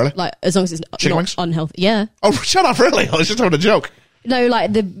now. Oh, really? Like, as long as it's Chicken not wings? unhealthy. Yeah. Oh, shut up, really? I was just having a joke. No,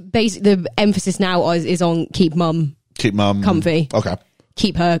 like the emphasis now is on keep mum comfy. Okay.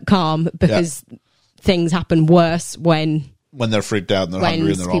 Keep her calm because things happen worse when they're freaked out and they're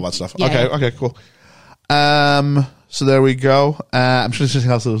hungry and they're all that stuff. Yeah. Okay, cool. So there we go. I'm sure this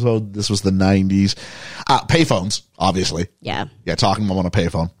was the 90s. Payphones, obviously. Yeah. Yeah, talking mom on a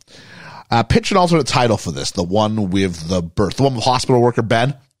payphone. Pitch an alternate title for this. The one with the birth. The one with hospital worker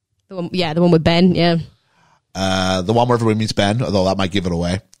Ben. The one with Ben, yeah. The one where everybody meets Ben, although that might give it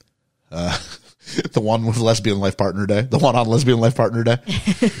away. The one with Lesbian Life Partner Day. The one on Lesbian Life Partner Day.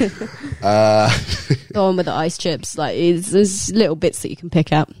 The one with the ice chips. Like, there's little bits that you can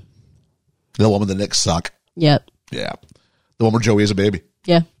pick up. The one with the Knicks suck. Yep. Yeah. The one where Joey is a baby.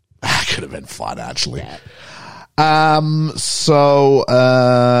 Yeah. That could have been fun, actually. Yeah. No,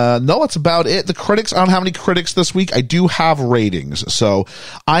 that's about it. The critics, I don't have any critics this week. I do have ratings. So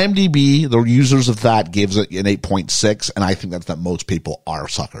IMDb, the users of that gives it an 8.6, and I think that most people are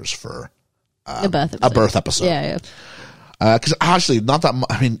suckers for a birth episode. Yeah. Because actually, not that much.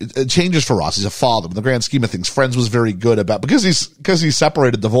 I mean, it changes for Ross. He's a father. But in the grand scheme of things, Friends was very good about, because he's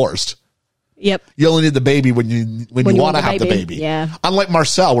separated, divorced. Yep. You only need the baby when you want to have the baby. Yeah. Unlike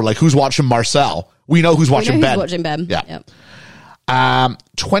Marcel, we're like, who's watching Marcel? We know who's watching Ben. Who's watching Ben. Yeah. Yep.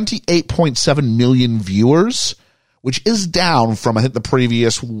 28.7 million viewers, which is down from, I think, the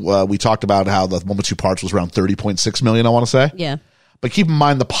previous, we talked about how the one with 2 parts was around 30.6 million, I want to say. Yeah. But keep in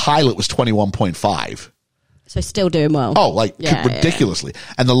mind, the pilot was 21.5. So still doing well. Oh, ridiculously. Yeah.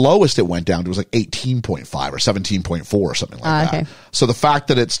 And the lowest it went down to was like 18.5 or 17.4 or something like that. So the fact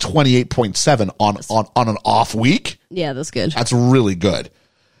that it's 28.7 on an off week. Yeah, that's good. That's really good.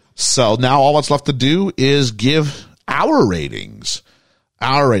 So now all that's left to do is give our ratings.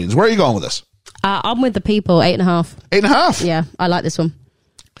 Where are you going with this? I'm with the people, 8.5. 8.5? Yeah, I like this one.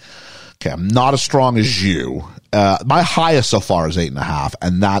 Okay, I'm not as strong as you. My highest so far is 8.5,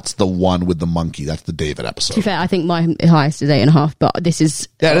 and that's the one with the monkey. That's the David episode. To be fair, I think my highest is 8.5, but this is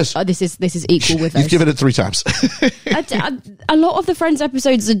this is equal with those. You've given it 3 times. A lot of the Friends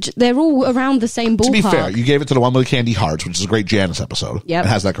episodes, they're all around the same ballpark. To be fair, you gave it to the one with the candy hearts, which is a great Janice episode. Yep. It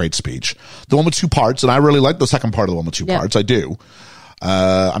has that great speech. The one with 2 parts, and I really like the second part of the one with 2 parts. I do.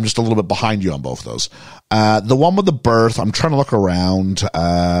 I'm just a little bit behind you on both of those. The one with the birth, I'm trying to look around.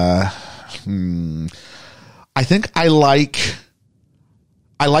 I think I like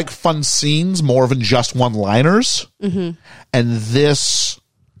fun scenes more than just one-liners. Mm-hmm. And this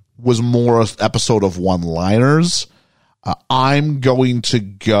was more an episode of one-liners. I'm going to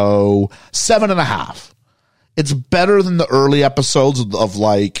go 7.5. It's better than the early episodes of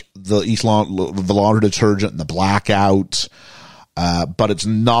like the laundry detergent and the blackout. But it's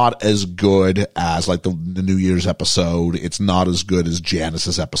not as good as like the New Year's episode. It's not as good as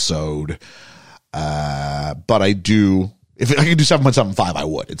Janice's episode. But I do, if I could do 7.75, I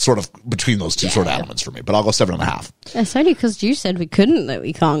would. It's sort of between those two sort of elements for me, but I'll go 7.5. It's only because you said we couldn't, that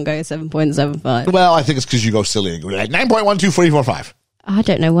we can't go 7.75. Well, I think it's because you go silly and go like 9.12445. I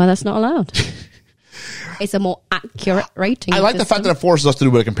don't know why that's not allowed. It's a more accurate rating. I like the fact that it forces us to do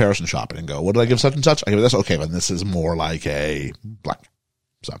a bit of comparison shopping and go, what did I give such and such? I give it this. Okay, but this is more like a blank.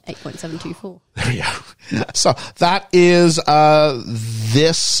 So 8.724. There we go. So that is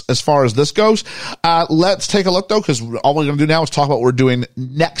this as far as this goes. Let's take a look though, because all we're going to do now is talk about what we're doing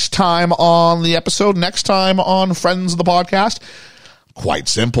next time on the episode, next time on Friends of the Podcast. Quite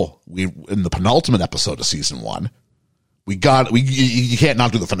simple. We in the penultimate episode of season 1. You can't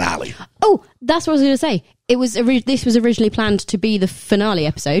not do the finale. Oh, that's what I was going to say. This was originally planned to be the finale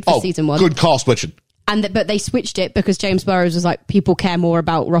episode for season 1. Good call, switching. But they switched it because James Burrows was like, people care more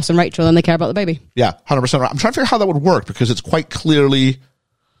about Ross and Rachel than they care about the baby. Yeah, 100% right. I'm trying to figure out how that would work because it's quite clearly...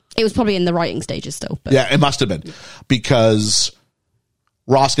 It was probably in the writing stages still. But. Yeah, it must have been. Because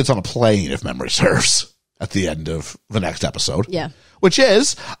Ross gets on a plane, if memory serves, at the end of the next episode. Yeah. Which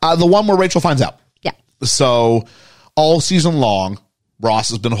is the one where Rachel finds out. Yeah. So all season long,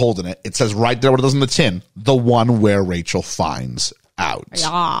 Ross has been holding it. It says right there what it does in the tin, the one where Rachel finds out.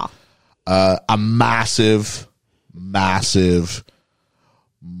 Yeah. A massive moment.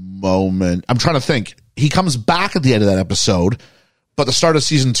 I'm trying to think. He comes back at the end of that episode, but the start of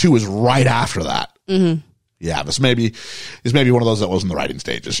season 2 is right after that. Mm-hmm. Yeah, this may be one of those that was in the writing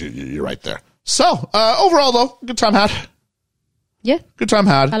stages. You're right there. So, overall though, good time had. Yeah. Good time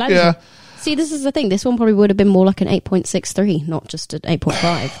had. I like it. See, this is the thing. This one probably would have been more like an 8.63, not just an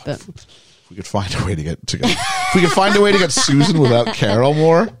 8.5, but... If we could find a way to get Susan without Carol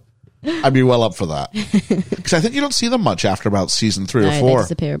more, I'd be well up for that. Because I think you don't see them much after about season 3 or 4. They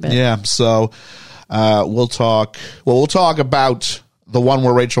disappear a bit. Yeah, so we'll talk about the one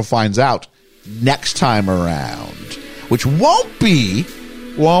where Rachel finds out next time around, which won't be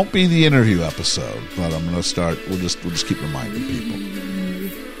the interview episode, but I'm going to start. We'll just keep reminding people.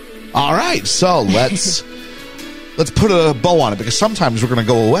 All right, so let's put a bow on it because sometimes we're going to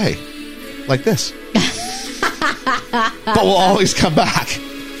go away like this, but we'll always come back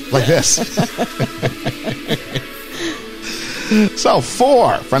like this. So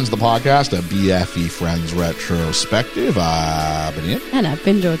for Friends of the Podcast, a BFE Friends retrospective, I've been Ian. And I've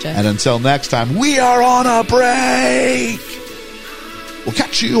been Georgia. And until next time, we are on a break. We'll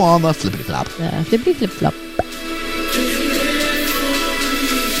catch you on the flippity flop. Flippity flip flop.